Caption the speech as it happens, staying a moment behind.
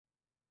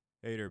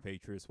Hey there,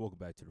 Patriots. Welcome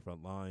back to the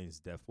front lines.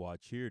 Death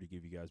Watch here to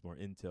give you guys more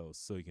intel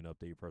so you can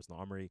update your personal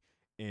armory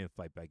and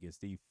fight back against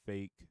the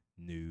fake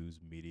news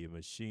media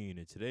machine.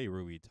 And today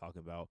we're going to be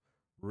talking about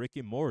Rick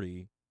and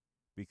Morty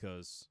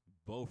because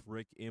both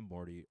Rick and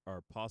Morty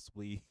are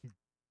possibly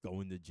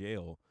going to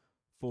jail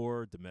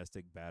for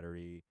domestic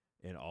battery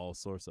and all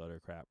sorts of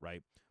other crap,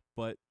 right?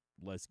 But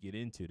let's get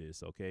into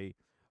this, okay?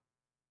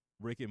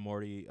 Rick and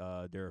Morty,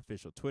 their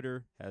official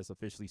Twitter has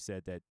officially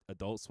said that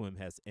Adult Swim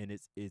has ended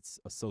its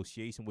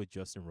association with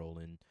Justin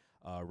Roiland.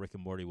 Rick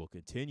and Morty will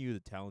continue. The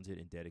talented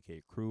and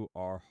dedicated crew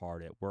are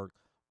hard at work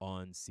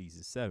on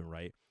season 7.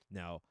 Right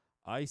now,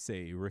 I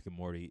say Rick and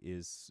Morty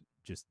is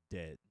just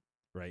dead.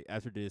 Right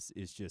after this,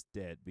 it's just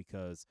dead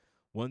because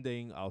one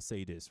thing I'll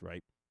say this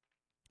right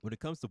when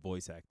it comes to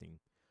voice acting,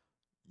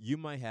 you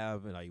might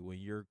have like when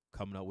you're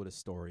coming up with a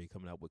story,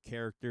 coming up with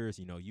characters,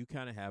 you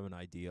kind of have an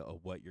idea of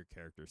what your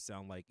characters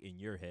sound like in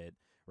your head,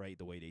 right?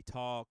 The way they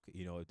talk,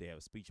 if they have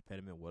a speech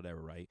impediment,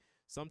 whatever, right?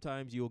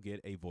 Sometimes you'll get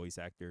a voice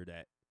actor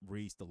that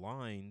reads the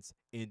lines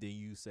and then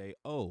you say,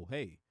 oh,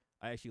 hey,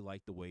 I actually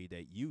like the way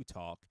that you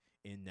talk,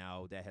 and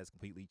now that has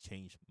completely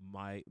changed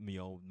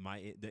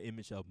the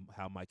image of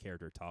how my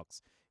character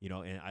talks,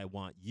 and I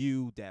want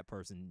you, that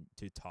person,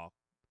 to talk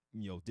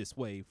this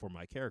way for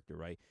my character,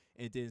 right?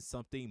 And then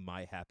something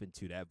might happen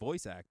to that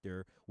voice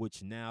actor,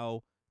 which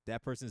now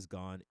that person's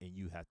gone and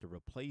you have to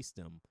replace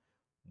them.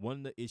 One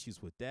of the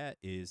issues with that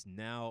is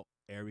now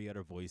every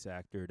other voice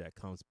actor that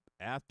comes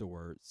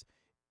afterwards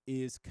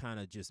is kind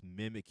of just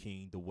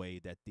mimicking the way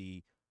that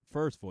the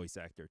first voice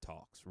actor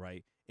talks,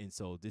 right? And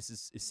so this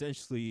is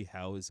essentially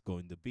how it's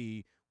going to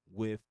be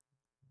with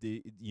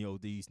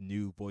these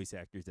new voice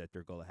actors that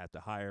they're going to have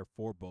to hire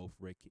for both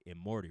Rick and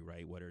Morty,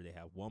 right? Whether they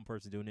have one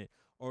person doing it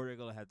or they're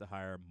going to have to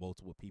hire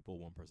multiple people,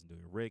 one person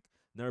doing Rick,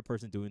 another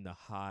person doing the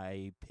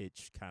high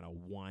pitched kind of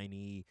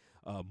whiny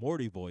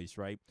Morty voice,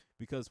 right?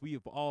 Because we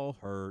have all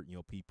heard,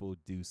 people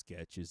do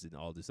sketches and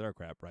all this other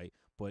crap, right?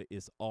 But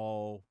it's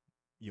all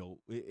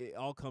it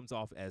all comes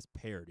off as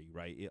parody,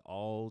 right? It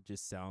all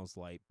just sounds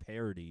like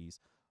parodies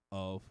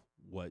of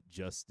what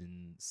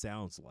Justin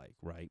sounds like,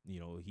 right?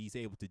 He's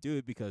able to do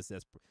it because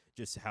that's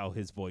just how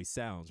his voice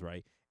sounds,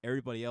 right?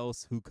 Everybody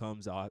else who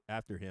comes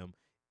after him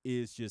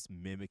is just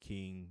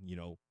mimicking,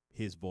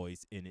 his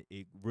voice, and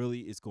it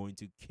really is going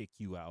to kick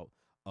you out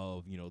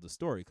of, the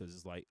story because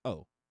it's like,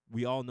 oh,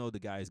 we all know the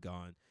guy's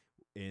gone,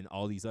 and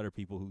all these other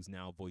people who's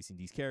now voicing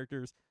these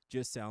characters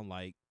just sound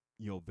like,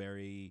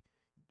 very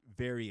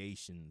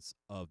variations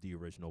of the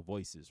original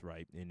voices,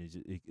 right? And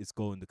it's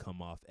going to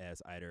come off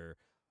as either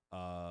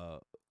uh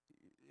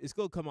it's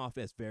going to come off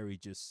as very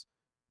just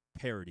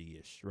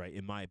parody-ish, right?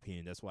 In my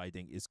opinion, that's why I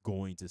think it's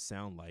going to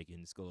sound like, and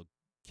it's going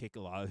to kick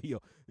a lot of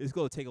it's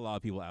going to take a lot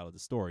of people out of the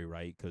story,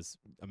 right? Because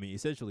I mean,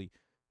 essentially,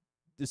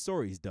 the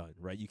story's done,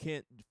 right? You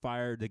can't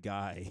fire the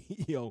guy,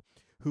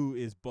 who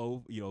is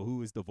both,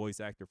 who is the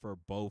voice actor for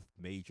both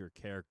major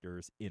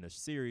characters in a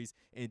series,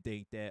 and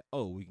think that,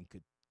 oh, we can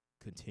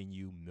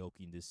continue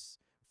milking this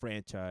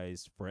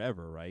franchise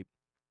forever, right?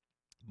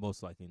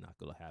 Most likely not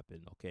going to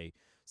happen. Okay,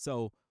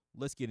 so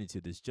let's get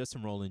into this.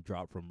 Justin Roiland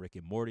dropped from Rick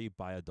and Morty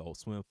by Adult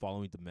Swim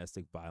following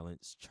domestic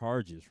violence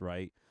charges.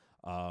 Right,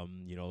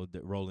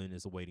 that Roiland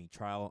is awaiting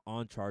trial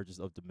on charges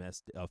of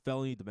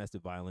felony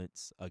domestic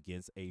violence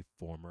against a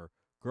former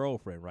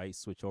girlfriend. Right,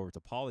 switch over to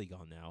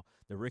Polygon now.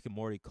 The Rick and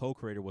Morty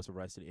co-creator was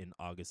arrested in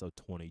August of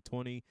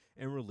 2020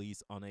 and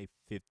released on a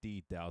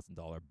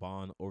 $50,000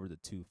 bond over the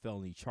two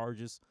felony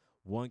charges,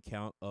 one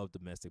count of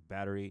domestic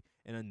battery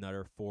and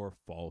another for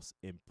false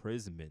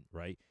imprisonment,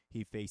 right?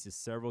 He faces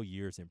several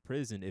years in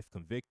prison if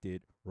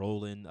convicted.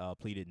 Roiland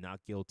pleaded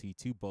not guilty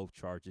to both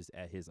charges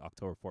at his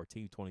October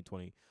 14,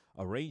 2020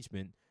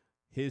 arraignment.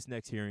 His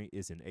next hearing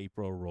is in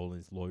April.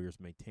 Roland's lawyers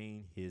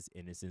maintain his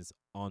innocence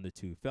on the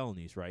two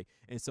felonies, right?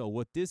 And so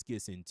what this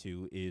gets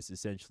into is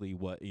essentially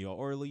what,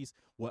 or at least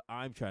what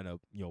I'm trying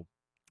to,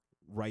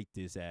 write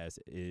this as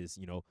is,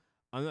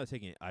 I'm not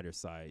taking either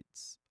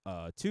sides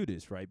to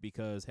this, right?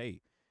 Because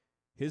hey,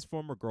 his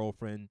former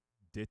girlfriend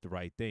did the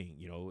right thing.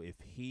 If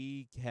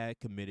he had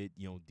committed,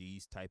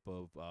 these type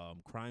of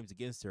crimes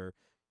against her,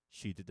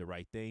 she did the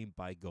right thing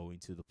by going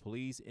to the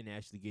police and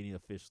actually getting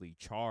officially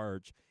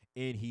charged.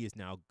 And he is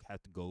now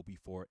have to go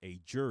before a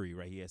jury,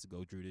 right? He has to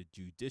go through the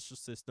judicial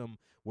system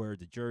where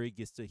the jury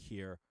gets to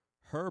hear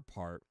her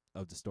part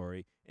of the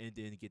story and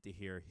then get to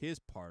hear his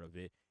part of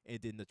it. And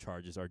then the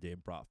charges are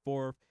then brought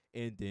forth,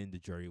 and then the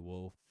jury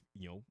will,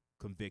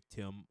 convict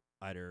him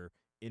either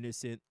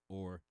innocent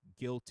or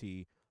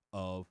guilty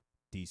of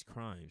these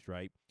crimes,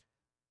 right?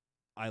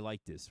 I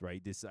like this,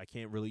 right? This I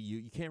can't really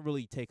you can't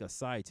really take a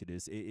side to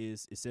this. It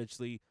is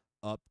essentially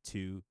up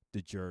to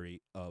the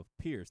jury of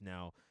peers.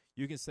 Now,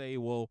 you can say,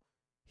 well,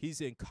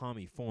 he's in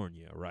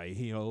California, right?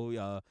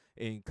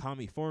 In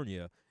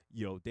California,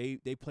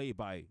 they play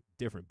by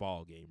different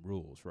ball game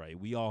rules, right?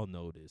 We all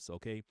know this,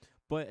 okay?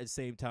 But at the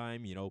same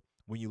time,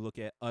 when you look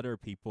at other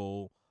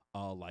people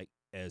like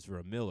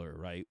Ezra Miller,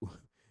 right?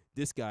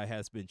 This guy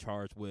has been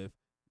charged with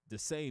the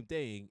same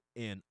thing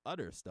in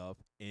other stuff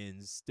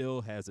and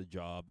still has a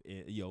job,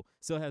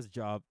 still has a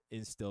job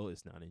and still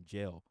is not in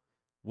jail.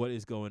 What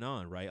is going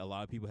on, right? A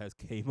lot of people has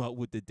came up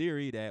with the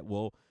theory that,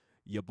 well,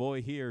 your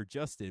boy here,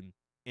 Justin,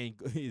 and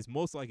is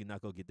most likely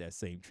not gonna get that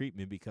same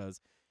treatment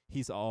because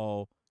he's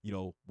all,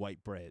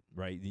 white bread,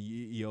 right?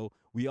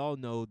 We all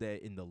know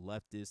that in the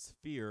leftist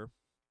sphere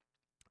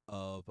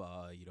of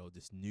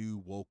this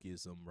new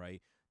wokeism,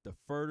 right? The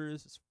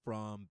furthest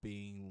from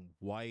being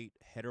white,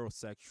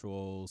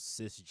 heterosexual,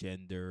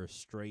 cisgender,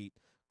 straight,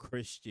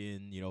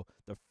 Christian,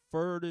 the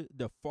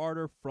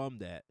farther from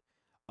that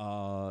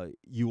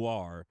you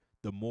are,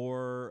 the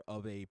more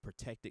of a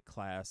protected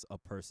class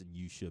of person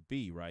you should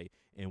be, right?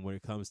 And when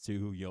it comes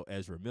to,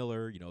 Ezra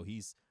Miller,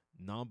 he's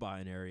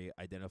non-binary,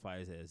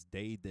 identifies as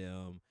they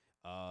them,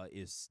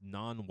 is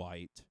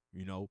non-white,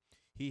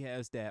 he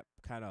has that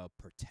kind of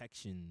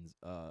protections,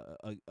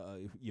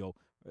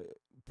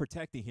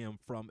 protecting him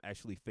from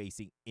actually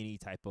facing any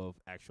type of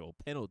actual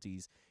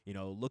penalties.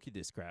 Look at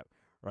this crap,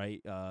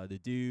 right? The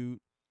dude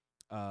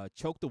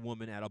choked a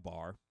woman at a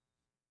bar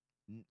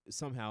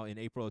somehow in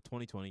April of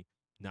 2020,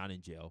 not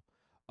in jail.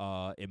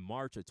 In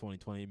March of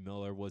 2020,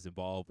 Miller was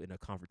involved in a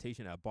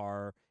confrontation at a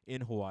bar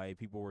in Hawaii.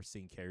 People were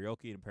singing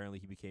karaoke, and apparently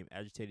he became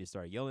agitated and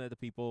started yelling at the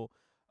people,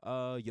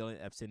 yelling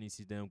obscenities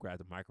to them,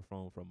 grabbed the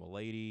microphone from a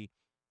lady,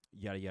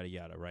 yada, yada,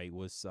 yada, right?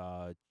 Was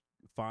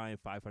fined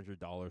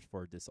 $500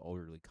 for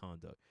disorderly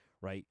conduct,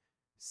 right?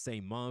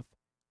 Same month,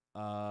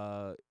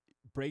 uh,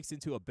 breaks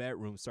into a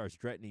bedroom, starts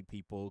threatening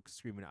people,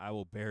 screaming, "I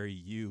will bury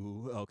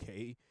you,"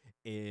 okay,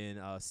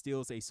 and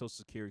steals a social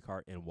security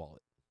card and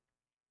wallet,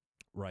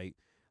 right?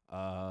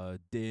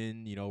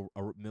 Then,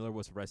 Miller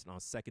was arrested on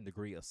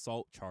second-degree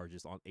assault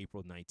charges on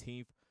April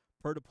 19th.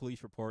 Per the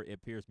police report, it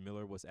appears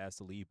Miller was asked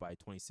to leave by a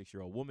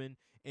 26-year-old woman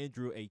and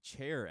drew a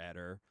chair at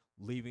her,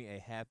 leaving a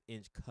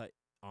half-inch cut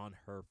on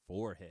her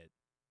forehead.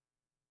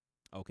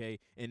 Okay,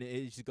 and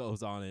it just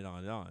goes on and on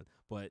and on.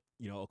 But,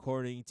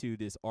 according to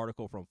this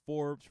article from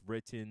Forbes,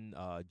 written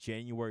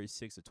January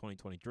 6th of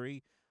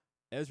 2023,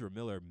 Ezra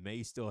Miller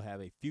may still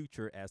have a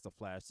future as the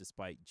Flash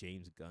despite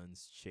James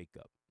Gunn's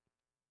shakeup.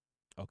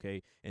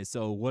 Okay, and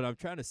so what I'm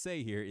trying to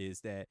say here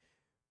is that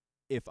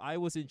if I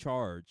was in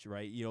charge,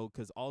 right,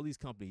 because all these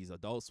companies,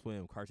 Adult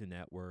Swim, Cartoon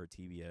Network,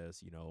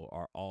 TBS,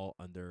 are all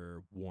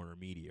under Warner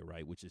Media,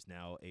 right, which is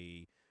now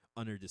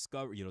under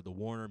Discovery, the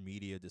Warner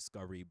Media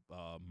Discovery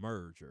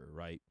merger,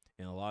 right?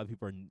 And a lot of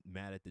people are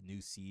mad at the new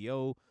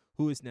CEO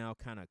who is now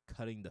kind of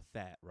cutting the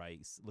fat, right?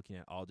 Looking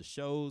at all the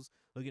shows,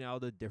 looking at all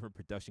the different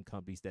production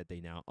companies that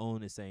they now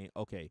own and saying,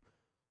 okay,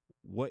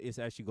 what is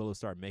actually going to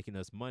start making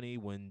us money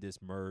when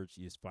this merge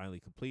is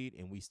finally complete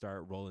and we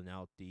start rolling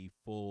out the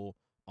full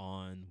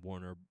on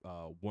Warner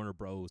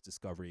Bros.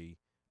 Discovery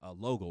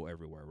logo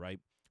everywhere, right?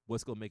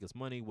 What's going to make us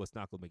money? What's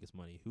not going to make us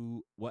money?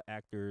 What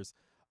actors,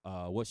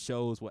 what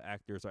shows, what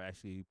actors are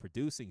actually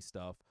producing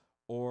stuff,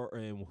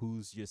 and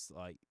who's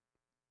like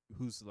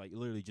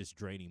literally just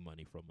draining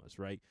money from us,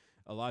 right?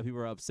 A lot of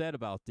people are upset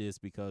about this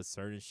because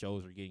certain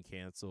shows are getting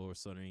canceled, or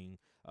certain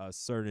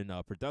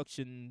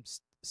production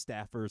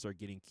staffers are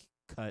getting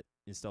cut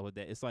and stuff like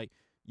that. It's like,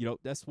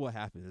 that's what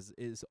happens.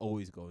 It's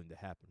always going to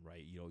happen,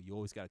 right? You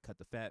always got to cut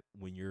the fat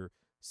when you're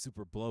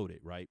super bloated,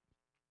 right?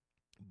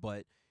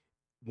 But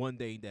one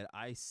thing that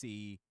I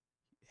see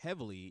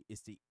heavily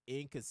is the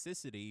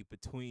inconsistency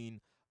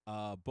between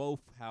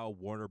both how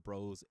Warner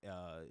Bros.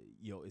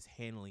 Is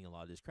handling a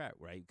lot of this crap,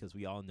 right? Because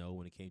we all know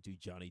when it came to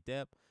Johnny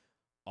Depp,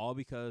 all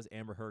because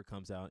Amber Heard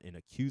comes out and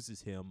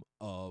accuses him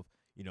of,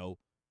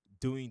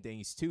 doing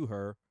things to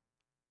her.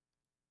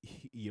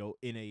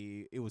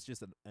 It was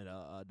just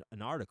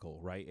an article,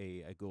 right?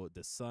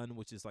 The Sun,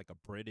 which is like a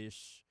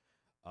British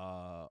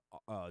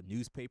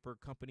newspaper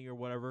company or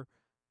whatever.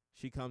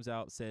 She comes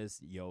out, says,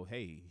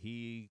 hey,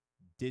 he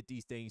did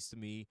these things to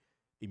me.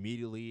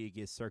 Immediately it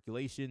gets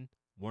circulation.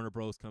 Warner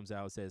Bros. Comes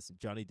out and says,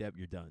 Johnny Depp,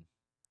 you're done.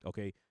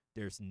 Okay.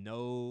 There's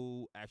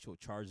no actual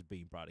charges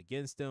being brought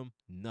against him.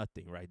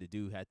 Nothing, right? The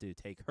dude had to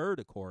take her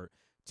to court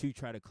to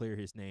try to clear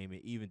his name.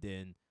 And even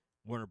then,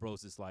 Warner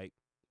Bros. Is like,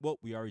 well,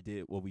 we already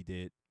did what we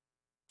did.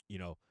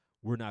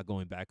 We're not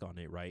going back on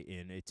it, right?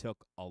 And it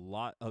took a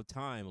lot of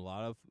time, a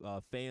lot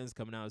of fans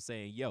coming out and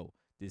saying, yo,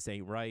 this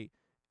ain't right.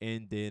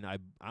 And then I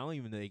don't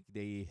even think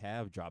they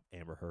have dropped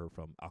Amber Heard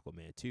from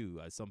Aquaman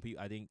 2. Some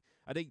people, I think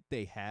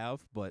they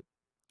have, but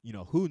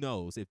who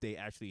knows if they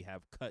actually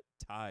have cut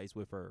ties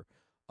with her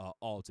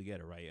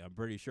altogether, right? I'm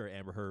pretty sure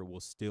Amber Heard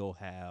will still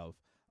have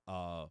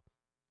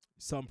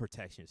some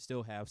protection,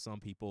 still have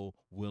some people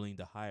willing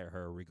to hire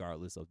her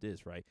regardless of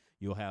this, right?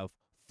 You'll have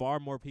far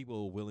more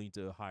people willing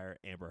to hire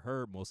Amber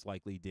Heard most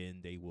likely than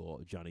they will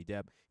Johnny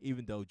Depp,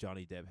 even though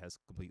Johnny Depp has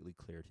completely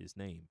cleared his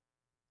name.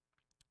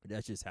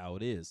 That's just how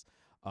it is.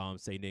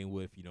 Same thing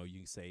with, you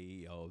can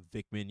say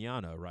Vic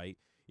Mignogna, right?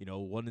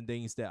 One of the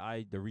things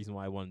the reason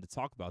why I wanted to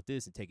talk about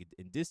this and take it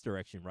in this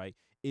direction, right,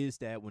 is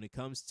that when it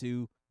comes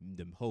to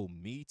the whole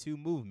Me Too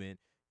movement,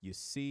 you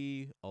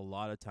see a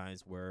lot of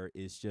times where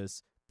it's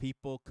just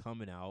people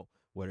coming out,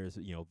 whether it's,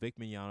 Vic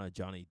Mignogna,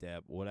 Johnny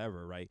Depp,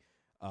 whatever, right?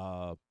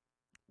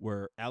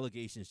 where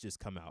allegations just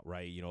come out,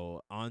 right?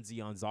 Anzi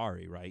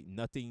Ansari, right?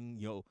 Nothing,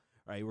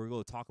 right? We're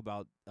going to talk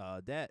about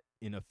that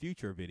in a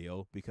future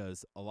video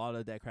because a lot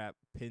of that crap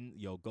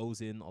goes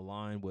in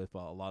align with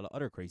a lot of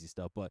other crazy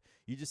stuff. But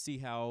you just see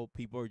how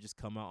people are just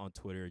come out on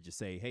Twitter and just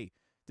say, hey,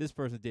 this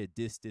person did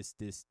this,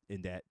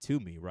 and that to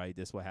me, right?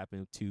 That's what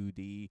happened to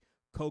the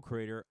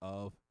co-creator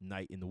of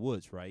Night in the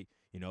Woods, right?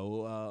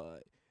 To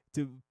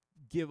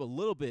give a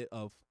little bit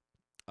of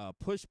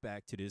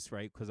pushback to this,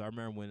 right? Because I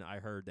remember when I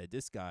heard that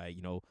this guy,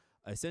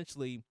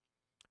 essentially,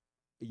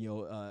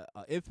 an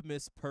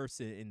infamous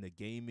person in the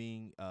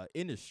gaming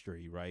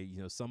industry, right?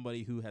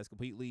 Somebody who has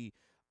completely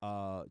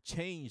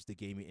changed the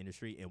gaming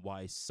industry and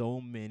why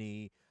so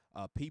many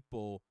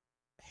people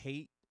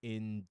hate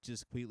and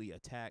just completely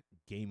attack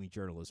gaming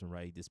journalism,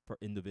 right? This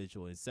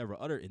individual and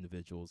several other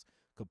individuals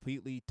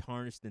completely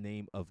tarnished the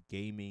name of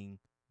gaming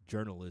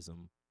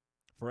journalism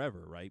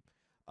forever, right?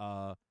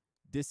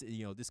 This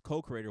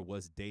co-creator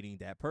was dating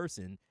that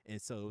person, and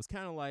so it was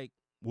kind of like,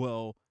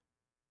 well,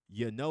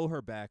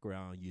 her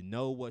background,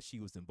 what she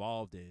was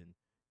involved in.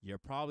 You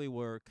probably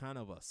were kind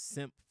of a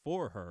simp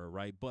for her,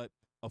 right? But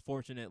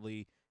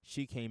unfortunately,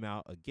 she came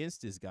out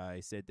against this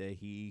guy, said that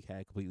he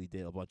had completely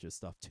did a bunch of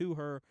stuff to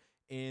her,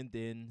 and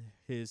then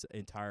his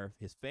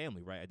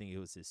family, right? I think it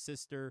was his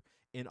sister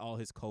and all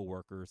his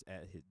coworkers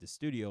at the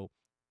studio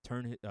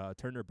turned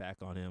their back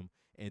on him,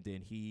 and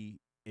then he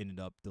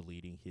ended up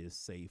deleting his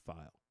save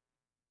file.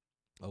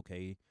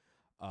 Okay,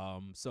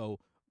 so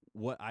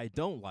what I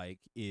don't like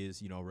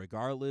is,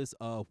 regardless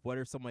of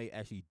whether somebody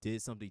actually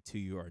did something to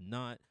you or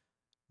not,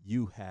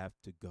 you have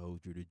to go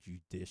through the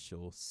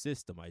judicial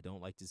system. I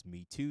don't like this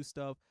Me Too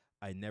stuff.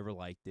 I never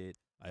liked it.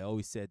 I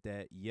always said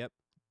that, yep,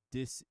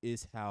 this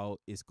is how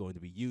it's going to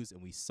be used.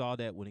 And we saw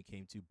that when it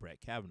came to Brett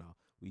Kavanaugh.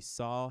 We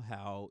saw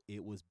how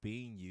it was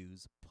being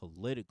used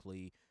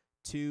politically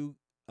to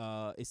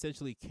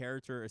essentially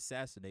character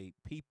assassinate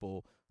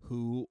people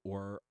who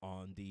were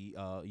on the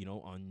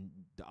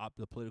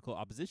the political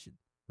opposition,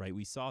 right?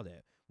 We saw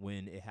that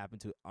when it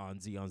happened to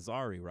Anzi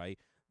Ansari, right?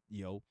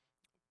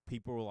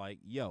 People were like,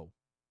 yo,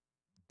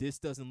 this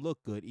doesn't look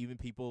good.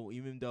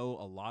 Even though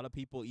a lot of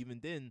people even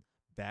then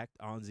backed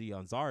Anzi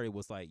Ansari,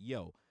 was like,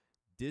 yo,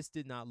 this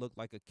did not look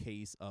like a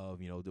case of,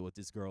 what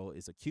this girl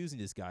is accusing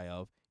this guy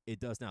of. It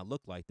does not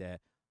look like that.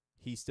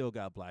 He still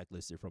got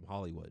blacklisted from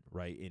Hollywood,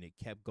 right? And it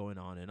kept going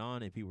on,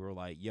 and people were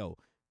like, yo,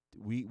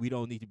 we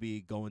don't need to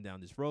be going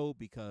down this road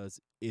because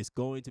it's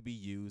going to be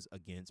used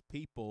against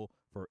people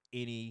for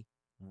any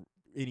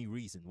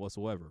reason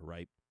whatsoever,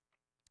 right?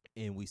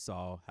 And we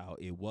saw how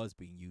it was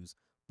being used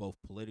both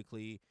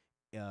politically,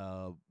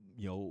 uh,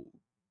 you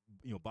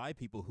know, by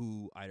people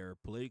who either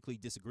politically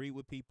disagree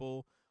with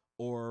people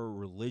or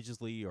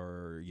religiously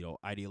or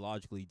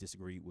ideologically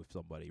disagree with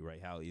somebody,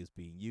 right? How it is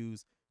being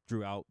used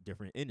throughout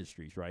different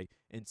industries, right?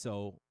 And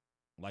so,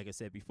 like I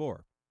said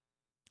before,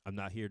 I'm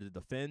not here to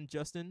defend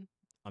Justin.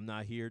 I'm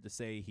not here to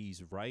say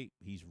he's right,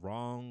 he's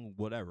wrong,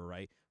 whatever,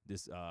 right?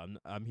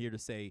 I'm here to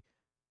say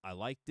I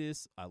like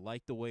this. I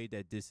like the way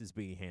that this is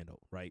being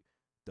handled, right?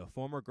 The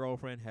former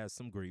girlfriend has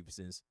some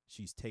grievances.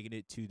 She's taken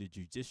it to the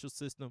judicial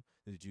system.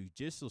 The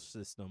judicial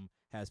system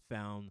has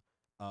found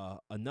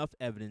enough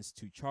evidence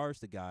to charge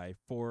the guy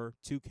for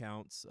 2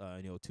 counts,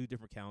 2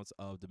 different counts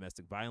of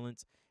domestic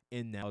violence,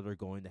 and now they're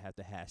going to have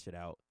to hash it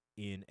out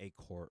in a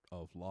court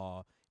of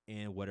law,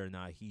 and whether or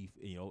not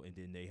and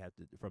then they have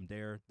to, from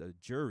there, the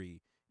jury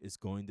is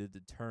going to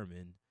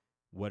determine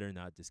whether or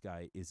not this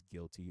guy is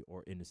guilty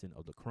or innocent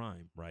of the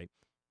crime, right?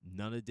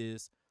 None of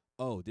this,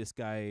 oh, this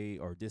guy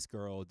or this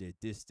girl did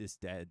this,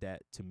 that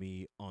to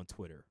me on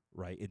Twitter,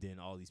 right? And then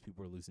all these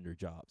people are losing their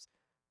jobs.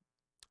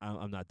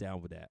 I'm not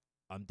down with that.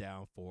 I'm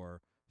down for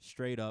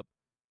straight up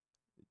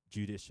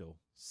judicial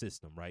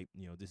system, right?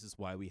 This is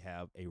why we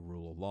have a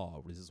rule of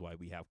law. This is why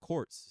we have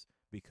courts,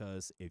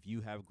 because if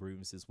you have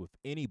grievances with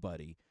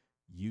anybody,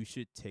 you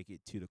should take it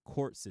to the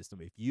court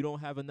system. If you don't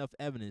have enough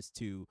evidence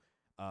to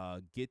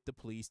get the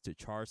police to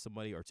charge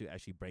somebody or to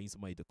actually bring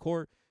somebody to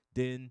court,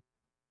 then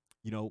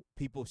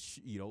people,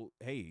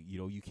 hey,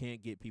 you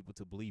can't get people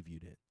to believe you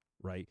then,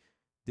 right?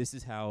 This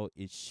is how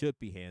it should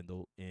be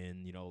handled.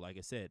 And, like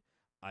I said,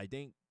 I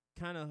think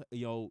kind of,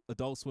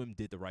 Adult Swim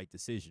did the right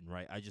decision,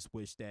 right? I just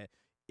wish that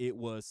it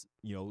was,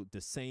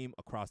 the same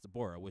across the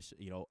board. I wish,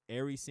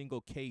 every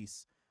single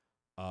case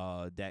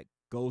that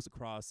goes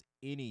across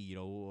any,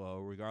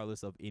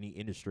 regardless of any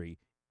industry,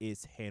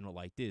 is handled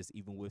like this.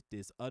 Even with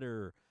this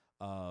other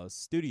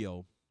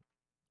studio,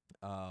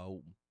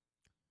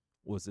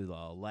 was it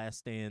Last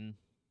Stand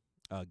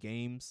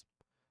Games?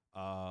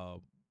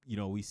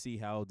 We see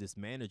how this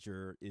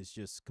manager is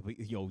just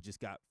completely,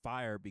 just got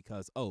fired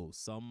because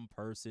some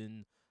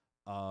person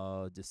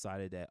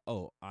decided that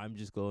I'm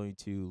just going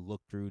to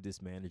look through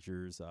this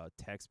manager's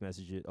text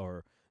messages,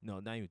 or no,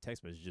 not even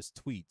text messages,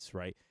 just tweets,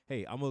 right?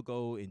 Hey, I'm gonna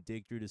go and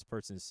dig through this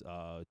person's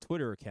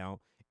Twitter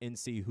account and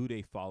see who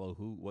they follow,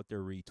 what they're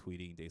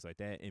retweeting, things like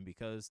that. And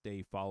because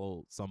they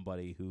follow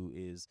somebody who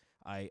is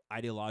I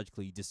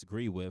ideologically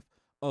disagree with,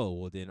 oh,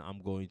 well, then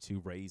I'm going to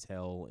raise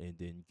hell and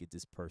then get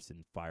this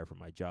person fired from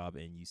my job.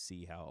 And you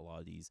see how a lot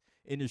of these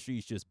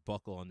industries just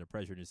buckle under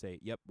pressure and say,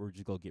 yep, we're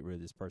just going to get rid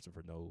of this person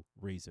for no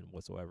reason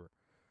whatsoever.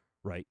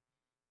 Right.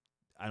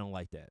 I don't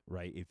like that,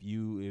 right? If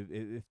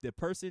the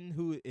person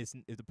who is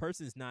if the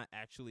person is not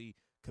actually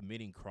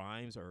committing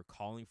crimes or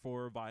calling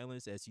for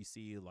violence, as you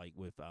see like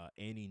with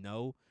Annie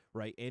No,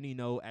 right? Annie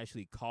No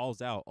actually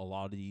calls out a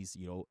lot of these,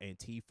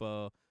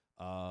 Antifa,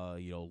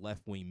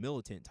 left wing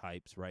militant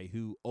types, right,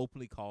 who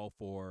openly call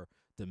for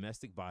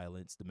domestic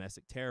violence,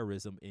 domestic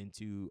terrorism, and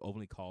to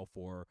openly call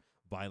for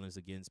violence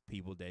against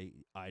people they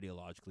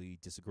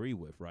ideologically disagree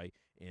with, right?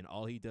 And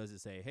all he does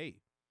is say, hey,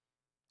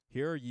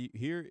 here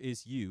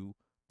is you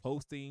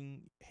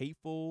posting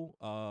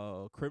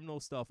hateful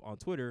criminal stuff on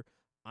Twitter.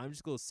 I'm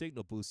just gonna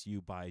signal boost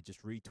you by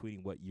just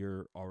retweeting what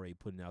you're already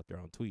putting out there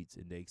on tweets.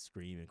 And they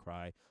scream and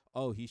cry,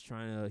 oh, he's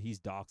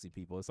doxing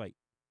people. It's like,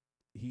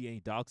 he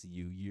ain't doxing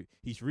you.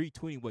 He's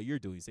retweeting what you're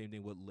doing. Same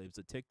thing what Libs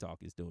of TikTok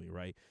is doing,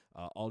 right?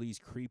 All these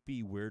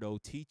creepy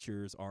weirdo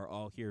teachers are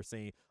all here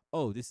saying,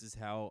 "Oh, this is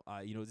how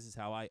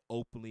I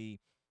openly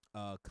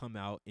come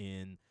out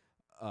and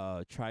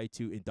try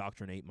to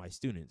indoctrinate my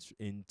students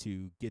and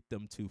to get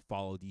them to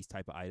follow these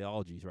type of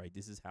ideologies, right?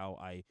 This is how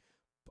I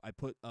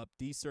put up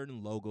these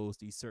certain logos,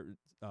 these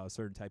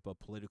certain type of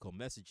political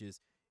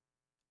messages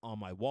on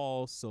my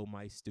wall, so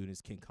my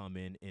students can come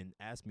in and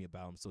ask me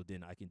about them, so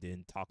then I can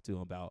then talk to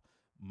them about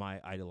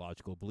my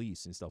ideological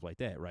beliefs and stuff like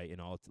that, right? And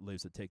all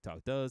Lives of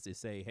TikTok does is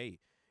say, hey,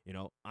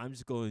 I'm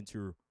just going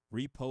to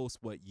repost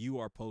what you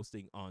are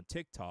posting on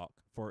TikTok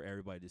for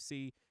everybody to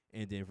see.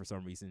 And then for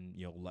some reason,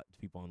 let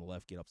people on the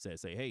left get upset,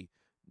 say, hey,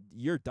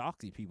 you're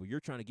doxing people, you're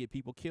trying to get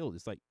people killed.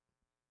 It's like,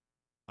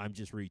 I'm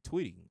just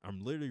retweeting.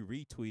 I'm literally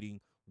retweeting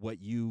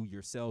what you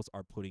yourselves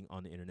are putting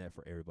on the internet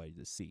for everybody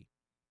to see,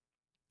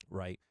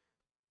 right?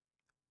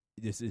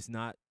 This is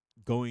not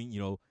going,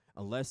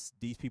 unless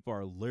these people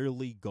are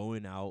literally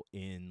going out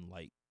and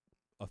like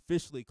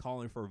officially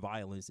calling for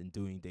violence and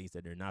doing things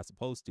that they're not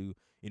supposed to,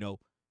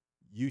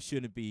 you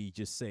shouldn't be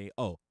just saying,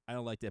 oh, I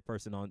don't like that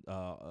person on,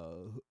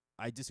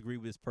 I disagree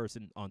with this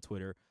person on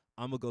Twitter.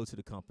 I'm going to go to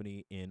the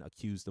company and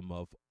accuse them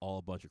of all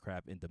a bunch of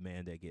crap and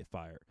demand they get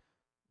fired.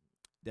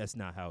 That's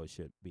not how it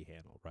should be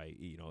handled, right?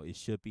 It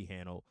should be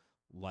handled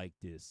like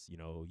this.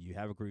 You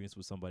have agreements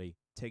with somebody,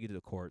 take it to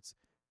the courts,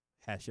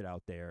 hash it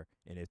out there.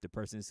 And if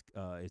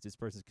if this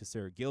person's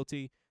considered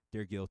guilty,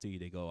 they're guilty.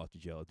 They go off to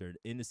jail. If they're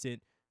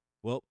innocent,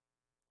 well,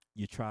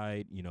 you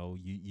tried.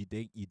 You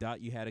think you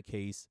thought you had a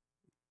case.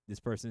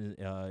 This person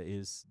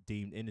is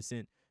deemed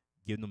innocent.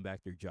 Give them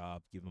back their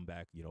job. Give them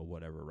back,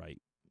 whatever,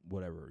 right?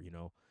 Whatever.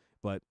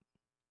 But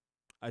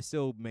I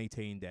still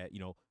maintain that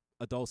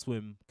Adult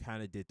Swim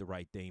kind of did the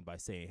right thing by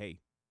saying, hey,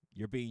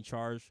 you're being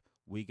charged.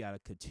 We got to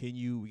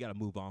continue. We got to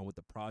move on with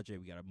the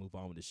project. We got to move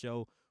on with the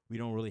show. We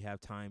don't really have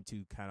time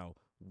to kind of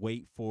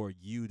wait for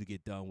you to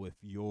get done with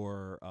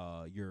your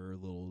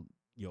little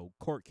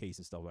court case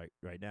and stuff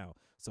right now.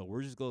 So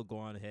we're just gonna go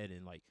on ahead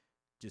and like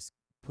just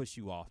push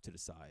you off to the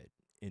side.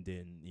 And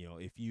then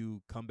if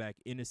you come back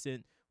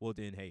innocent, well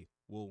then hey,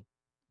 we'll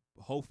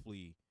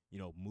hopefully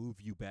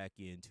move you back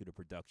into the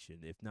production.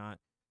 If not,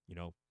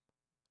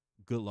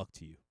 good luck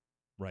to you,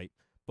 right?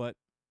 But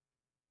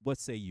what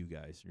say you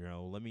guys?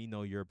 Let me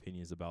know your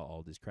opinions about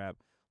all this crap.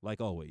 Like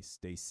always,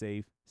 stay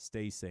safe,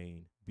 stay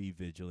sane, be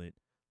vigilant,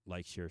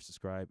 like, share,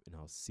 subscribe, and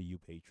I'll see you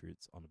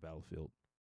Patriots on the battlefield.